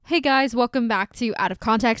Hey guys, welcome back to Out of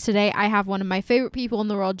Context. Today I have one of my favorite people in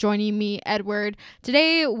the world joining me, Edward.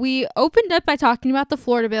 Today we opened up by talking about the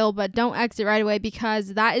Florida bill, but don't exit right away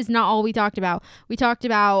because that is not all we talked about. We talked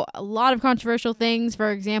about a lot of controversial things.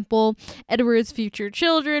 For example, Edward's future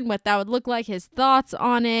children, what that would look like, his thoughts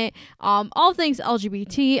on it, all things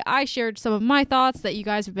LGBT. I shared some of my thoughts that you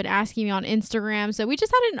guys have been asking me on Instagram. So we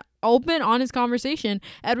just had an open, honest conversation.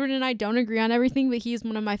 Edward and I don't agree on everything, but he's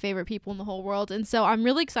one of my favorite people in the whole world. And so I'm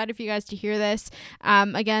really excited for you guys to hear this.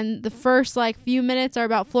 Again, the first few minutes are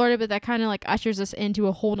about Florida, but that kind of ushers us into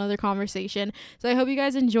a whole nother conversation. So I hope you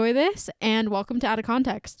guys enjoy this and welcome to Out of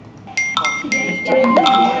Context.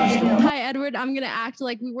 Hi, Edward. I'm going to act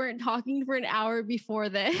like we weren't talking for an hour before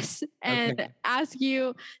this and ask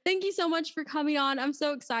you, thank you so much for coming on. I'm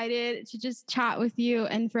so excited to just chat with you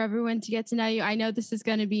and for everyone to get to know you. I know this is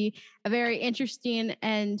going to be a very interesting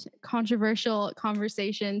and controversial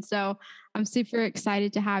conversation. So I'm super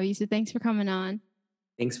excited to have you. So thanks for coming on.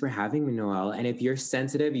 Thanks for having me, Noelle. And if you're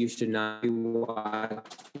sensitive, you should not be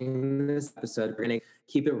watching this episode. We're going to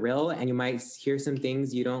keep it real, and you might hear some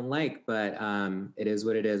things you don't like, but it is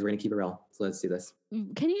what it is. We're going to keep it real. So let's do this.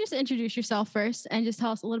 Can you just introduce yourself first and just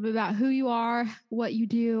tell us a little bit about who you are, what you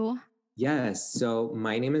do? Yes. So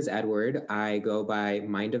my name is Edward. I go by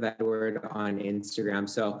Mind of Edward on Instagram.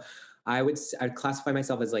 So I'd classify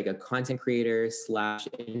myself as a content creator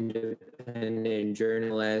 / independent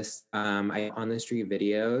journalist. I on the street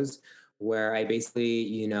videos where I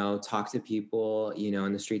basically, talk to people,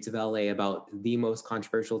 in the streets of LA about the most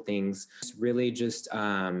controversial things. It's really just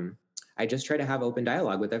I just try to have open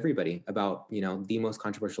dialogue with everybody about, the most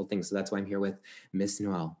controversial things. So that's why I'm here with Miss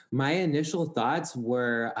Noelle. My initial thoughts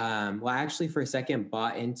were, I actually for a second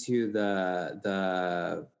bought into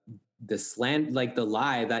the slant, the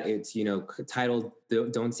lie that it's, titled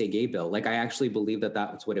Don't Say Gay Bill. I actually believe that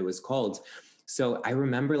that's what it was called. So I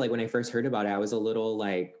remember when I first heard about it, I was a little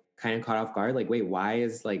kind of caught off guard. Wait, why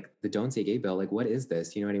is the Don't Say Gay Bill? What is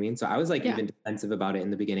this? You know what I mean? So I was even defensive about it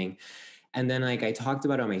in the beginning. And then I talked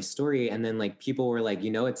about it on my story, and then people were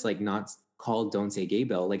it's not called Don't Say Gay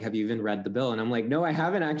Bill. Have you even read the bill? And I'm no, I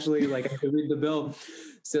haven't actually. I could read the bill.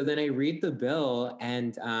 So then I read the bill,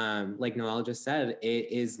 and like Noelle just said, it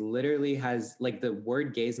is literally has the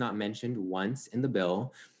word gay is not mentioned once in the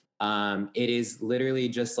bill. It is literally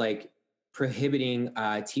just prohibiting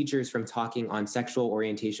teachers from talking on sexual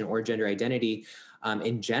orientation or gender identity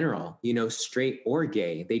in general, straight or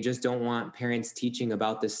gay. They just don't want parents teaching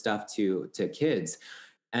about this stuff to kids.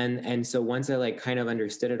 And so once I kind of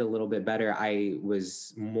understood it a little bit better, I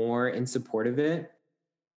was more in support of it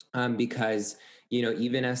because,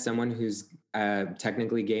 even as someone who's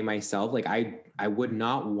technically gay myself, I would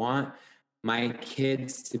not want my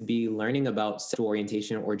kids to be learning about sexual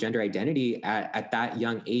orientation or gender identity at that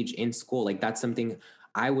young age in school. That's something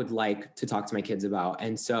I would like to talk to my kids about.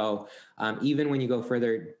 And so even when you go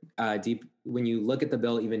further deep, when you look at the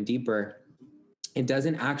bill even deeper, it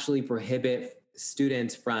doesn't actually prohibit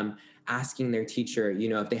students from asking their teacher,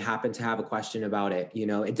 if they happen to have a question about it.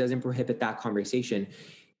 It doesn't prohibit that conversation.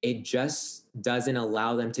 It just doesn't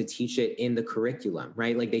allow them to teach it in the curriculum,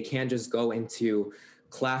 right? They can't just go into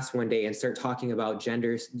class one day and start talking about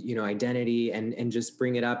gender, identity and just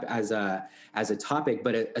bring it up as a topic.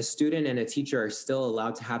 But a student and a teacher are still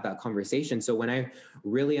allowed to have that conversation. So when I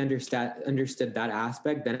really understood that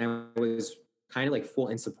aspect, then I was kind of full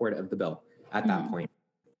in support of the bill at that point.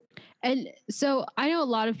 And so I know a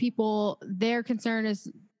lot of people, their concern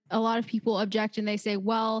is a lot of people object and they say,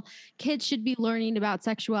 well, kids should be learning about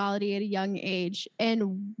sexuality at a young age.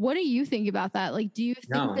 And what do you think about that? Do you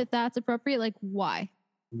think that that's appropriate? Why?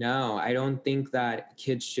 No, I don't think that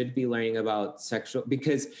kids should be learning about sexual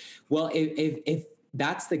because, well, if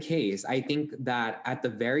that's the case, I think that at the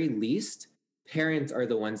very least, parents are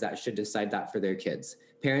the ones that should decide that for their kids.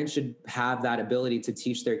 Parents should have that ability to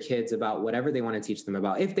teach their kids about whatever they want to teach them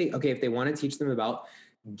about. If they want to teach them about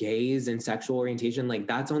gays and sexual orientation,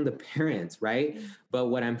 that's on the parents, right? Mm-hmm. But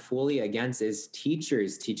what I'm fully against is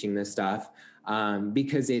teachers teaching this stuff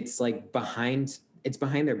because it's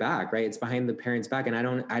behind their back, right? It's behind the parents' back. And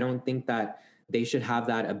I don't think that they should have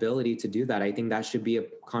that ability to do that. I think that should be a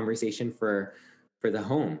conversation for the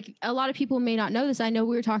home. A lot of people may not know this. I know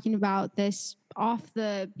we were talking about this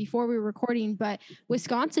before we were recording, but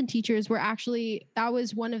Wisconsin teachers were that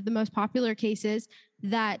was one of the most popular cases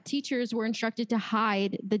that teachers were instructed to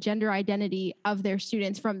hide the gender identity of their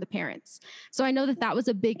students from the parents. So I know that was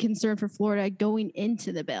a big concern for Florida going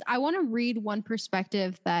into the bill. I want to read one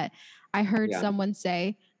perspective that I heard someone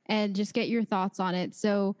say and just get your thoughts on it.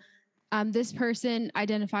 So This person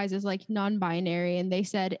identifies as like non-binary, and they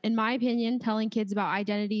said, in my opinion, telling kids about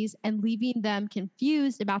identities and leaving them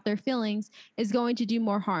confused about their feelings is going to do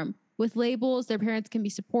more harm. With labels, their parents can be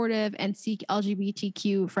supportive and seek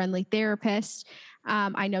LGBTQ friendly therapists.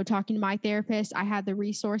 I know, talking to my therapist, I had the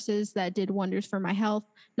resources that did wonders for my health.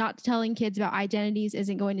 Not telling kids about identities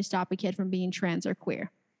isn't going to stop a kid from being trans or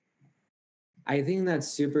queer. I think that's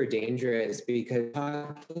super dangerous because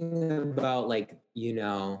talking about like,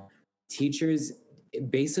 teachers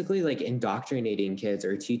basically like indoctrinating kids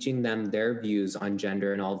or teaching them their views on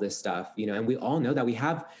gender and all this stuff, and we all know that we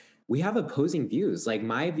have opposing views. Like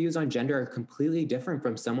my views on gender are completely different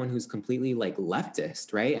from someone who's completely like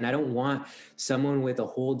leftist, right? And I don't want someone with a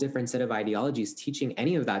whole different set of ideologies teaching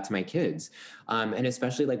any of that to my kids. And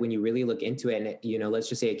especially like when you really look into it, and let's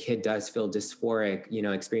just say a kid does feel dysphoric,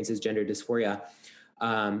 experiences gender dysphoria.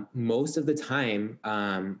 Most of the time,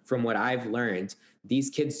 from what I've learned,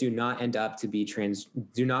 these kids do not end up to be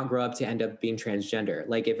do not grow up to end up being transgender.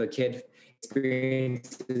 Like if a kid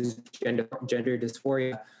experiences gender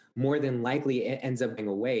dysphoria, more than likely it ends up going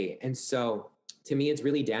away. And so to me, it's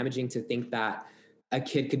really damaging to think that a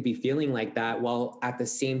kid could be feeling like that while at the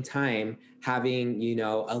same time having,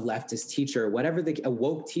 a leftist teacher, a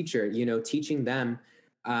woke teacher, teaching them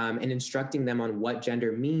and instructing them on what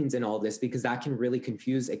gender means and all this, because that can really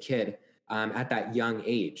confuse a kid at that young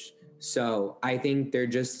age. So I think they're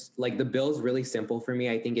just like the bill's really simple for me.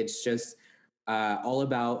 I think it's just all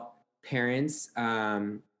about parents,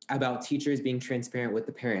 about teachers being transparent with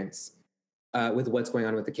the parents, with what's going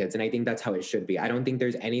on with the kids. And I think that's how it should be. I don't think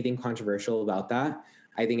there's anything controversial about that.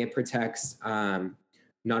 I think it protects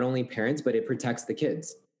not only parents, but it protects the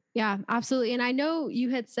kids. Yeah, absolutely. And I know you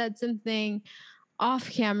had said something off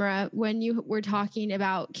camera when you were talking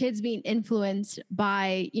about kids being influenced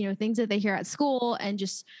by, things that they hear at school and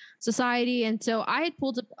just society. And so I had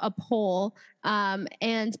pulled up a poll,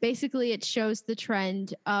 and basically it shows the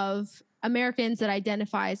trend of Americans that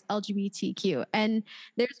identify as LGBTQ. And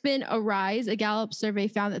there's been a rise. A Gallup survey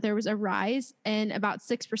found that there was a rise in about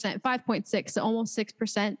 6%, 5.6, so almost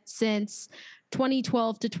 6% since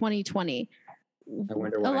 2012 to 2020. I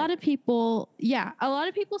wonder A why. lot of people, yeah, a lot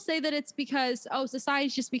of people say that it's because,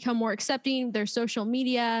 society's just become more accepting, there's social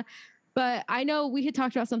media. But I know we had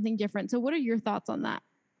talked about something different. So what are your thoughts on that?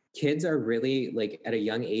 Kids are really like at a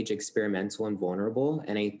young age experimental and vulnerable,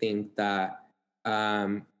 and I think that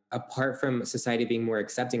apart from society being more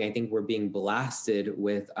accepting, I think we're being blasted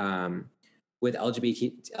with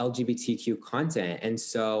LGBTQ content. And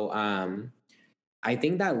so I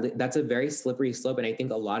think that that's a very slippery slope, and I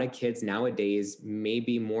think a lot of kids nowadays may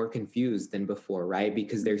be more confused than before, right?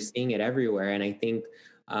 Because they're seeing it everywhere, and I think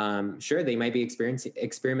sure, they might be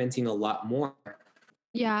experimenting a lot more.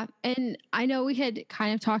 Yeah. And I know we had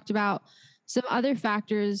kind of talked about some other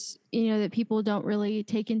factors, that people don't really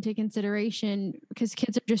take into consideration because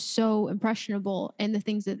kids are just so impressionable in the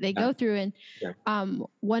things that they Yeah, go through. And yeah,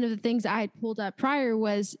 one of the things I had pulled up prior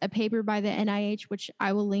was a paper by the NIH, which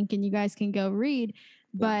I will link and you guys can go read.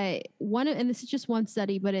 yeah. But and this is just one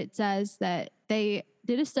study, but it says that they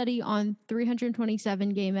did a study on 327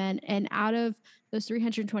 gay men, and out of those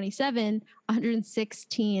 327,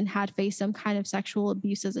 116 had faced some kind of sexual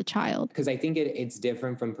abuse as a child. Because I think it's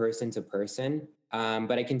different from person to person.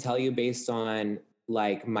 But I can tell you based on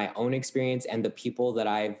like my own experience and the people that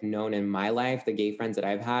I've known in my life, the gay friends that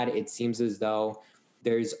I've had, it seems as though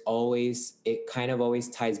it kind of always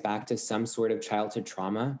ties back to some sort of childhood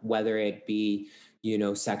trauma, whether it be,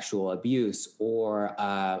 sexual abuse or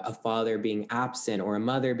a father being absent or a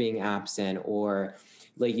mother being absent, or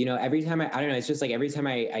like, every time I don't know, it's just like every time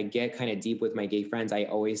I get kind of deep with my gay friends, I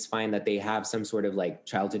always find that they have some sort of like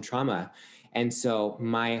childhood trauma. And so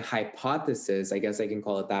my hypothesis, I guess I can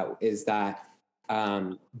call it that, is that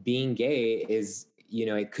being gay is,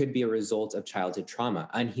 it could be a result of childhood trauma,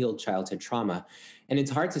 unhealed childhood trauma. And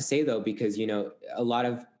it's hard to say though, because, a lot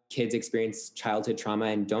of kids experience childhood trauma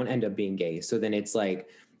and don't end up being gay. So then it's like,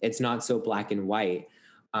 it's not so black and white.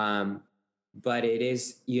 Um, but it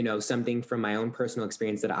is, something from my own personal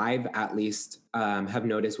experience that I've at least have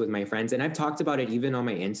noticed with my friends. And I've talked about it even on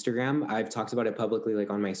my Instagram. I've talked about it publicly, like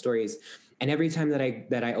on my stories. And every time that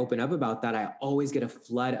I open up about that, I always get a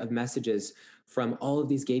flood of messages from all of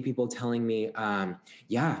these gay people telling me,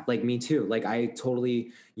 yeah, like me too. Like I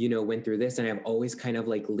totally, went through this, and I've always kind of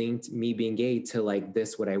like linked me being gay to like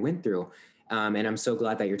this, what I went through. And I'm so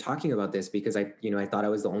glad that you're talking about this, because I thought I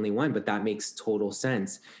was the only one, but that makes total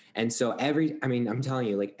sense. And so I'm telling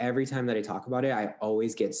you, like every time that I talk about it, I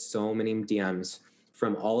always get so many DMs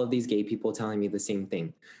from all of these gay people telling me the same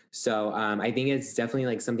thing. So I think it's definitely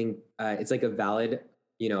like something, it's like a valid,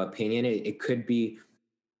 opinion. It could be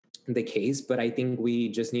the case, but I think we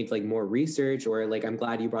just need like more research, or like, I'm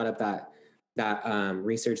glad you brought up that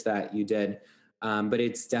research that you did. But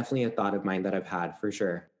it's definitely a thought of mine that I've had for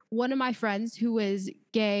sure. One of my friends who was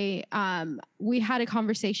gay, we had a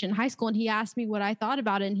conversation in high school and he asked me what I thought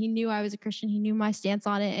about it. And he knew I was a Christian. He knew my stance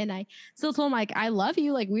on it. And I still told him, like, I love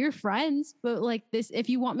you. Like, we're friends. But like this, if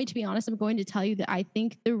you want me to be honest, I'm going to tell you that I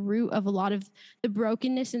think the root of a lot of the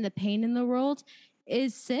brokenness and the pain in the world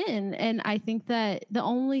is sin. And I think that the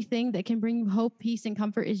only thing that can bring you hope, peace, and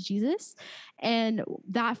comfort is Jesus. And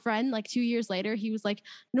that friend, like 2 years later, he was like,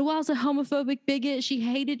 Noelle's a homophobic bigot. She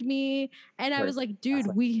hated me. And I was like, dude,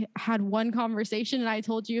 we had one conversation and I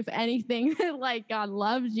told you, if anything, like God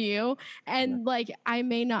loved you. And like, I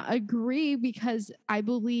may not agree because I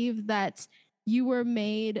believe that you were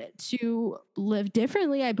made to live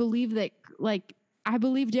differently. I believe that, like, I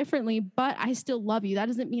believe differently, but I still love you. That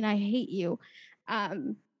doesn't mean I hate you.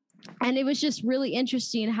 And it was just really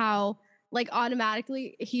interesting how, like,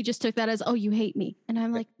 automatically he just took that as, oh, you hate me. And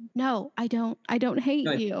I'm like, no, I don't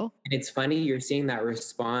hate you. And it's funny you're seeing that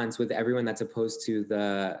response with everyone that's opposed to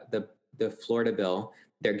the Florida bill.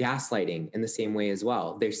 They're gaslighting in the same way as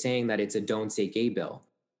well. They're saying that it's a don't say gay bill.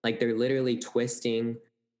 Like, they're literally twisting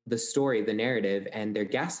the story, the narrative, and they're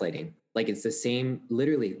gaslighting. Like, it's the same,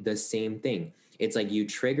 literally the same thing. It's like you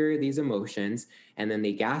trigger these emotions and then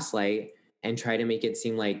they gaslight and try to make it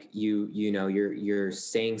seem like you're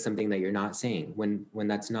saying something that you're not saying, when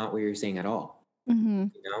that's not what you're saying at all. Mm-hmm.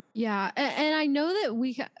 You know? Yeah. And I know that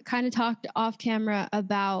we kind of talked off camera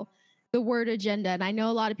about the word agenda. And I know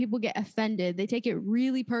a lot of people get offended. They take it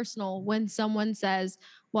really personal when someone says,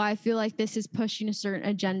 well, I feel like this is pushing a certain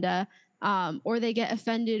agenda. Or they get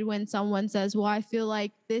offended when someone says, well, I feel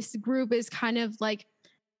like this group is kind of like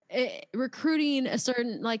recruiting a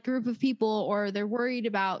certain like group of people, or they're worried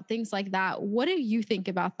about things like that. What do you think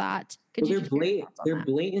about that? Well, they're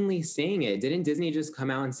blatantly saying it. Didn't Disney just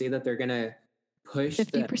come out and say that they're going to push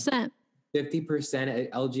 50%?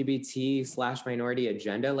 50% LGBT/minority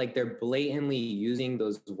agenda? Like, they're blatantly using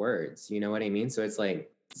those words. You know what I mean? So it's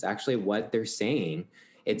like, it's actually what they're saying.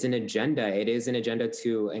 It's an agenda. It is an agenda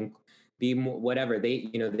to be more, whatever they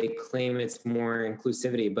claim it's more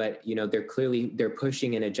inclusivity, but they're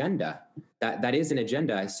pushing an agenda. That is an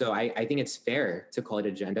agenda. So I think it's fair to call it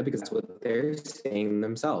agenda because that's what they're saying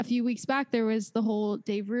themselves. A few weeks back, there was the whole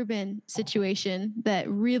Dave Rubin situation that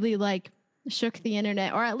really like shook the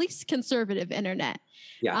internet, or at least conservative internet.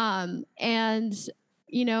 Yeah. And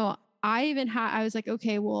I was like,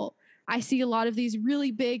 okay, well, I see a lot of these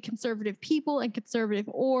really big conservative people and conservative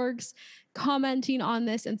orgs commenting on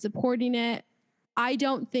this and supporting it. I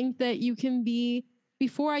don't think that you can be,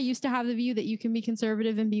 before I used to have the view that you can be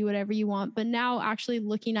conservative and be whatever you want, but now actually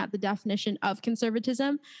looking at the definition of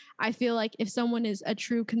conservatism, I feel like if someone is a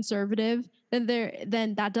true conservative,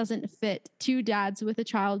 then that doesn't fit. Two dads with a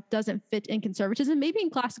child doesn't fit in conservatism, maybe in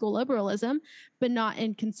classical liberalism, but not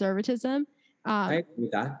in conservatism. I agree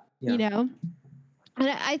with that. Yeah. And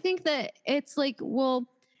I think that it's like, well,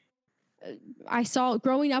 I saw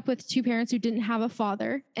growing up with two parents who didn't have a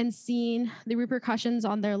father and seeing the repercussions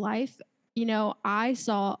on their life, I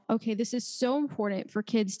saw, okay, this is so important for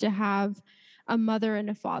kids to have a mother and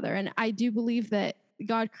a father. And I do believe that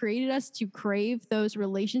God created us to crave those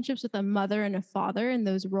relationships with a mother and a father and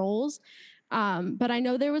those roles. But I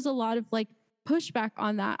know there was a lot of like pushback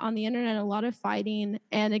on that on the internet, a lot of fighting,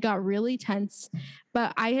 and it got really tense.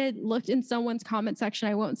 But I had looked in someone's comment section,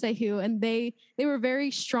 I won't say who, and they were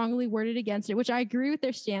very strongly worded against it, which I agree with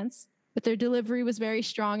their stance, but their delivery was very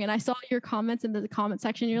strong. And I saw your comments in the comment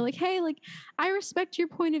section. You're like, hey, like, I respect your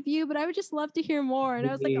point of view, but I would just love to hear more. And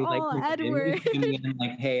I was like, oh, Edward.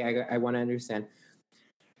 Like, hey, I want to understand.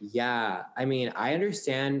 Yeah, I mean, I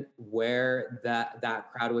understand where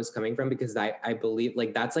that crowd was coming from, because I believe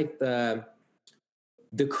like that's like the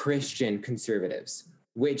Christian conservatives,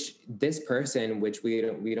 which this person, which we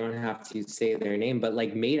don't have to say their name, but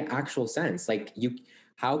like made actual sense. Like,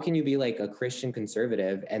 how can you be like a Christian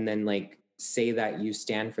conservative and then like say that you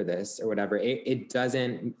stand for this or whatever? It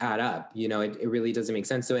doesn't add up. It really doesn't make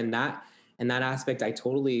sense. So in that aspect, I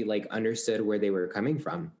totally like understood where they were coming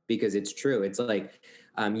from, because it's true. It's like,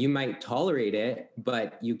 you might tolerate it,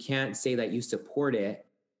 but you can't say that you support it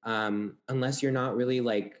unless you're not really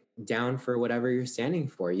like down for whatever you're standing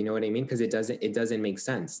for. You know what I mean? Because it doesn't make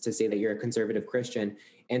sense to say that you're a conservative Christian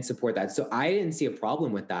and support that. So I didn't see a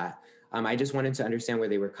problem with that. I just wanted to understand where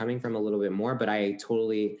they were coming from a little bit more, but I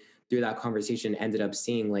totally, through that conversation, ended up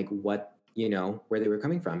seeing like what, where they were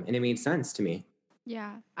coming from. And it made sense to me.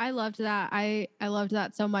 Yeah, I loved that. I loved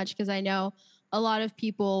that so much, because I know a lot of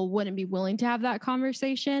people wouldn't be willing to have that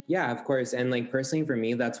conversation. Yeah, of course. And like personally for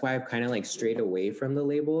me, that's why I've kind of like strayed away from the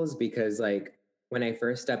labels because like when I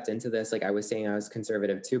first stepped into this, like I was saying I was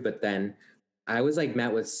conservative too, but then I was like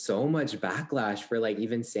met with so much backlash for like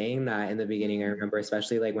even saying that in the beginning. I remember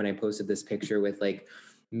especially like when I posted this picture with like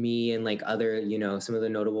me and like other, some of the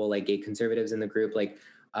notable like gay conservatives in the group, like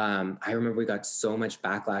I remember we got so much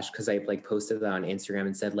backlash because I like posted that on Instagram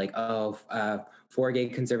and said like, oh, four gay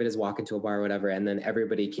conservatives walk into a bar or whatever, and then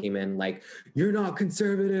everybody came in like, "You're not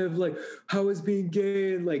conservative. Like, how is being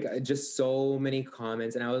gay?" And like, just so many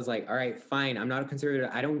comments, and I was like, "All right, fine. I'm not a conservative.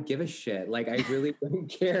 I don't give a shit. Like, I really don't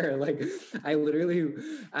care." Like, I literally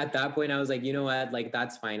at that point I was like, you know what? Like,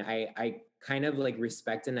 that's fine. I kind of like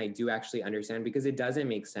respect and I do actually understand because it doesn't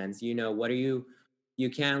make sense. What are you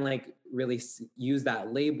can't like really use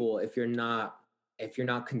that label if you're not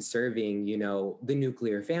conserving the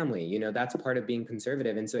nuclear family. That's a part of being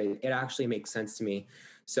conservative, and so it actually makes sense to me.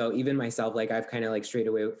 So even myself, like I've kind of like strayed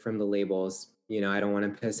away from the labels. I don't want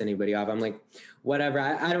to piss anybody off. I'm like, whatever,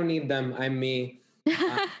 I don't need them, I'm me.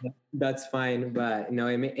 uh, that's fine, but no,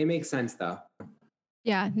 it makes sense though.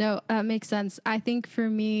 Yeah, no, that makes sense. I think for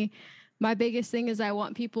me, my biggest thing is I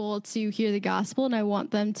want people to hear the gospel and I want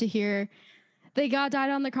them to hear that God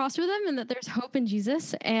died on the cross for them and that there's hope in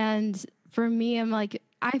Jesus. And for me, I'm like,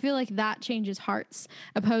 I feel like that changes hearts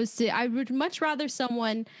opposed to, I would much rather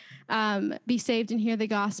someone be saved and hear the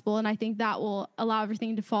gospel. And I think that will allow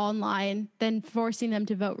everything to fall in line than forcing them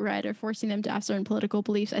to vote red or forcing them to have certain political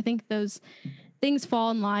beliefs. I think those things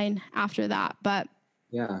fall in line after that. But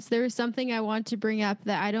Yeah. so there was something I want to bring up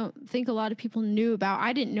that I don't think a lot of people knew about.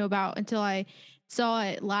 I didn't know about until I saw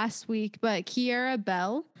it last week. But Kiara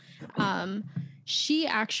Bell, um, she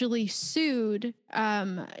actually sued.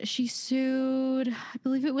 She sued, I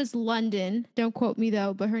believe it was London. Don't quote me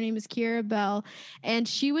though, but her name is Kiara Bell, and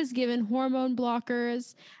she was given hormone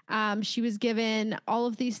blockers. She was given all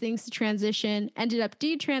of these things to transition. Ended up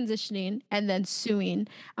detransitioning and then suing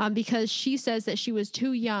because she says that she was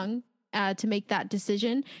too young to make that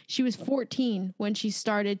decision. She was 14 when she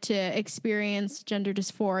started to experience gender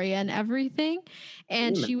dysphoria and everything.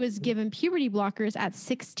 And she was given puberty blockers at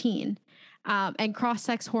 16, and cross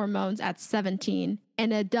sex hormones at 17,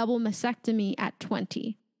 and a double mastectomy at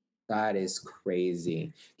 20. That is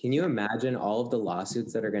crazy. Can you imagine all of the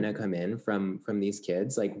lawsuits that are going to come in from these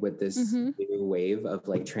kids, like with this Mm-hmm. new wave of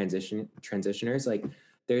like transitioners? Like,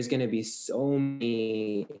 there's going to be so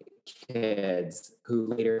many kids who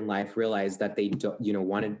later in life realize that they don't,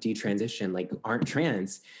 want to detransition, like aren't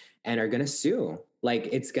trans, and are going to sue. Like,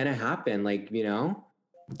 it's going to happen. Like.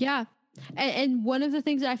 Yeah. And one of the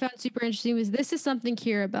things that I found super interesting was this is something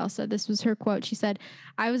Kira Bell said. This was her quote. She said,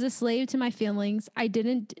 "I was a slave to my feelings. I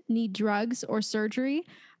didn't need drugs or surgery.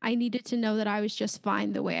 I needed to know that I was just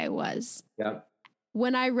fine the way I was." Yep.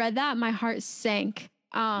 When I read that, my heart sank.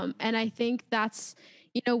 And I think that's,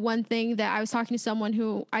 one thing that I was talking to someone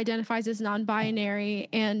who identifies as non-binary,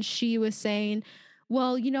 and she was saying,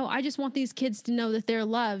 well, I just want these kids to know that they're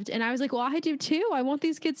loved. And I was like, well, I do too. I want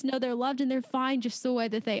these kids to know they're loved and they're fine just the way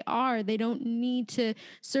that they are. They don't need to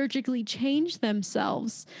surgically change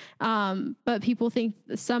themselves. But people think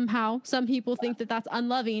somehow, some people think that that's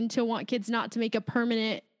unloving to want kids not to make a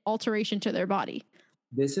permanent alteration to their body.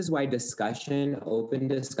 This is why open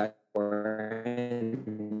discussion,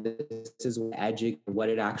 and this is what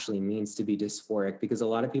it actually means to be dysphoric, because a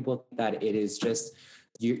lot of people think that it is just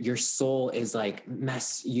your soul is like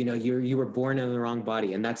mess, you were born in the wrong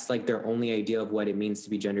body, and that's like their only idea of what it means to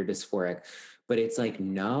be gender dysphoric. But it's like,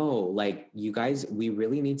 no, like, you guys, we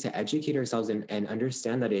really need to educate ourselves and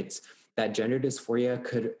understand that gender dysphoria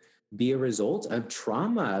could be a result of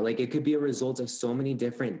trauma. Like, it could be a result of so many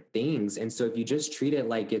different things. And so if you just treat it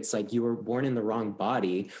like it's like you were born in the wrong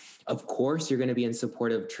body, of course you're going to be in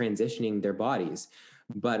support of transitioning their bodies.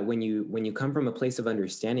 But when you come from a place of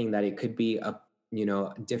understanding that it could be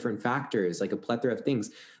different factors, like a plethora of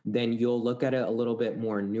things, then you'll look at it a little bit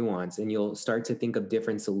more nuanced, and you'll start to think of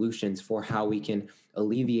different solutions for how we can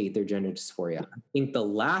alleviate their gender dysphoria. I think the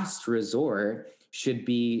last resort should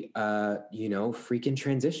be freaking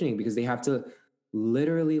transitioning, because they have to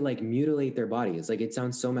literally like mutilate their bodies. Like, it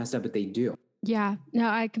sounds so messed up, but they do. Yeah, no,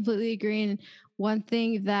 I completely agree. And one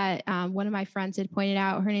thing that one of my friends had pointed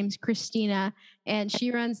out, her name's Christina, and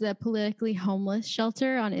she runs the Politically Homeless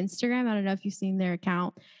Shelter on Instagram. I don't know if you've seen their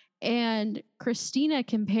account. And Christina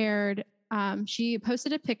compared, she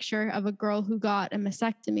posted a picture of a girl who got a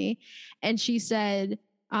mastectomy, and she said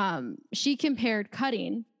she compared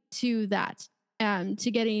cutting to that,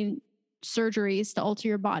 to getting surgeries to alter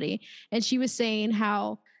your body. And she was saying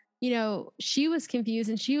how she was confused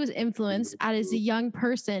and she was influenced as a young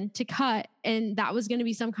person to cut. And that was going to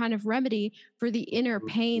be some kind of remedy for the inner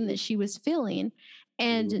pain that she was feeling.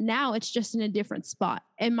 And now it's just in a different spot.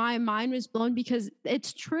 And my mind was blown because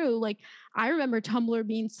it's true. Like, I remember Tumblr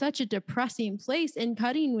being such a depressing place, and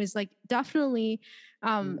cutting was like definitely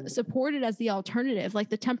supported as the alternative, like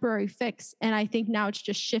the temporary fix. And I think now it's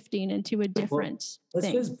just shifting into a different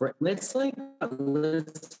thing. Let's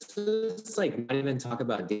just like not even talk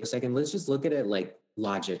about data a second. Let's just look at it like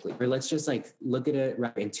logically, or let's just like look at it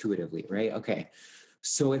right intuitively, right? Okay.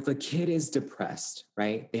 So if a kid is depressed,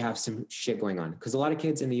 right, they have some shit going on, because a lot of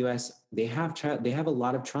kids in the US, they have a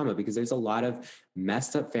lot of trauma because there's a lot of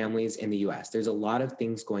messed up families in the US. There's a lot of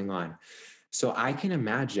things going on. So I can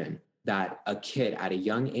imagine that a kid at a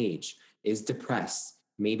young age is depressed,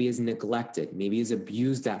 maybe is neglected, maybe is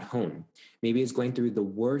abused at home, maybe is going through the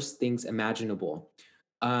worst things imaginable.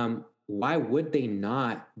 Why would they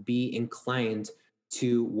not be inclined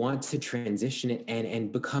to want to transition it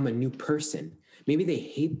and become a new person? Maybe they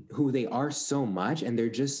hate who they are so much and they're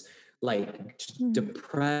just like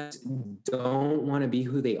depressed, don't want to be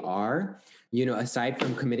who they are. Aside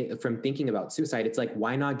from thinking about suicide, it's like,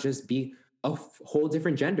 why not just be a whole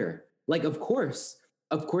different gender? Like, of course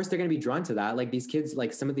they're going to be drawn to that. Like, these kids,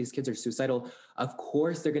 like some of these kids are suicidal. Of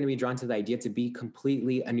course they're going to be drawn to the idea to be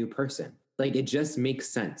completely a new person. Like, it just makes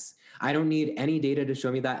sense. I don't need any data to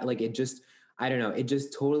show me that. Like, I don't know. It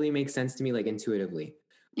just totally makes sense to me, like intuitively.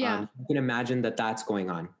 Yeah. You can imagine that that's going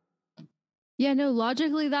on. Yeah, no,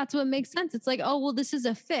 logically, that's what makes sense. It's like, oh, well, this is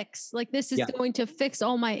a fix. Like, this is going to fix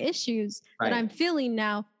all my issues that I'm feeling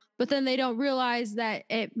now. But then they don't realize that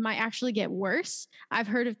it might actually get worse. I've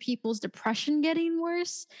heard of people's depression getting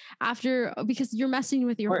worse because you're messing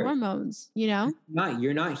with your hormones, You're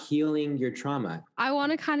not healing your trauma. I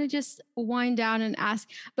want to kind of just wind down and ask,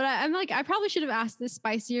 but I'm like, I probably should have asked this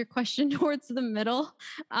spicier question towards the middle.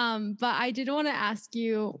 But I did want to ask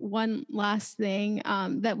you one last thing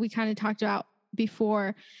that we kind of talked about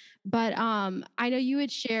before. But I know you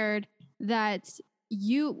had shared that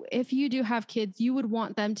if you do have kids, you would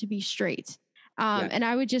want them to be straight. And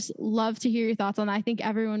I would just love to hear your thoughts on that. I think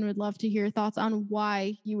everyone would love to hear your thoughts on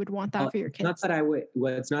why you would want that for your kids. Not that I would,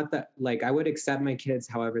 it's not that, like, I would accept my kids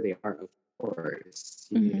however they are, of course.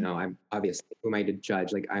 I'm obviously, who am I to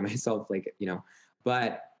judge? Like, I myself, like,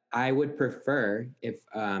 but I would prefer if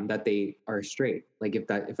that they are straight. Like,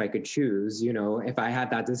 if I could choose, if I had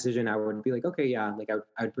that decision, I would be like, okay, yeah, like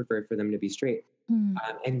I would prefer for them to be straight.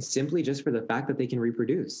 And simply just for the fact that they can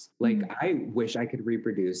reproduce. Like, I wish I could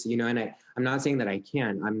reproduce, and I'm not saying that I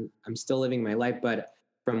can. I'm still living my life, but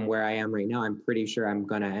from where I am right now, I'm pretty sure I'm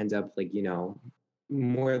gonna end up like,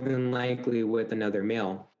 more than likely with another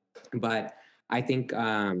male. But I think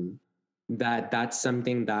that's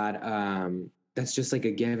something that that's just like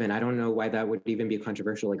a given. I don't know why that would even be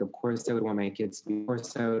controversial. Like, of course I would want my kids of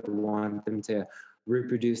course I would want them to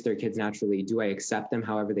reproduce their kids naturally. Do I accept them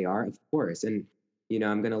however they are? Of course. And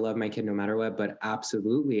I'm going to love my kid no matter what, but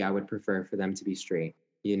absolutely I would prefer for them to be straight.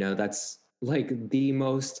 That's like the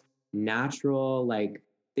most natural like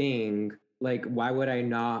thing. Like, why would I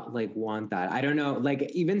not like want that? I don't know. Like,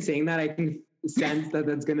 even saying that, I can sense that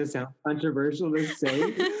that's going to sound controversial to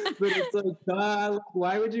say, but it's like, God,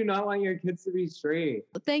 why would you not want your kids to be straight?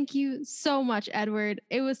 Thank you so much, Edward.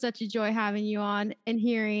 It was such a joy having you on and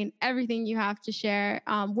hearing everything you have to share.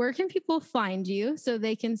 Where can people find you so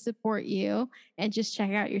they can support you and just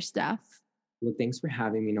check out your stuff? Well, thanks for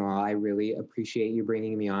having me, Noelle. I really appreciate you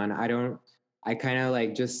bringing me on. I kind of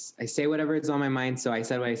like I say whatever is on my mind. So I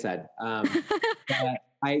said what I said.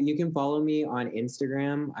 You can follow me on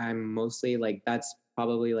Instagram. I'm mostly like, that's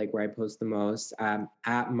probably like where I post the most,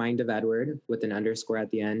 at Mind of Edward with an underscore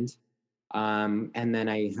at the end. And then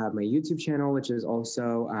I have my YouTube channel, which is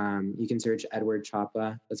also, you can search Edward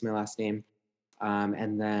Chapa. That's my last name.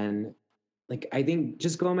 And then like, I think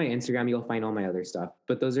just go on my Instagram, you'll find all my other stuff,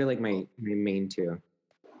 but those are like my main two.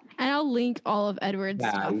 And I'll link all of Edward's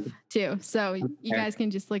stuff too. So you guys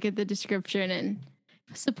can just look at the description and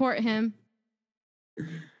support him.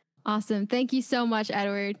 Awesome. Thank you so much,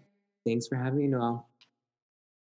 Edward. Thanks for having me, Noelle.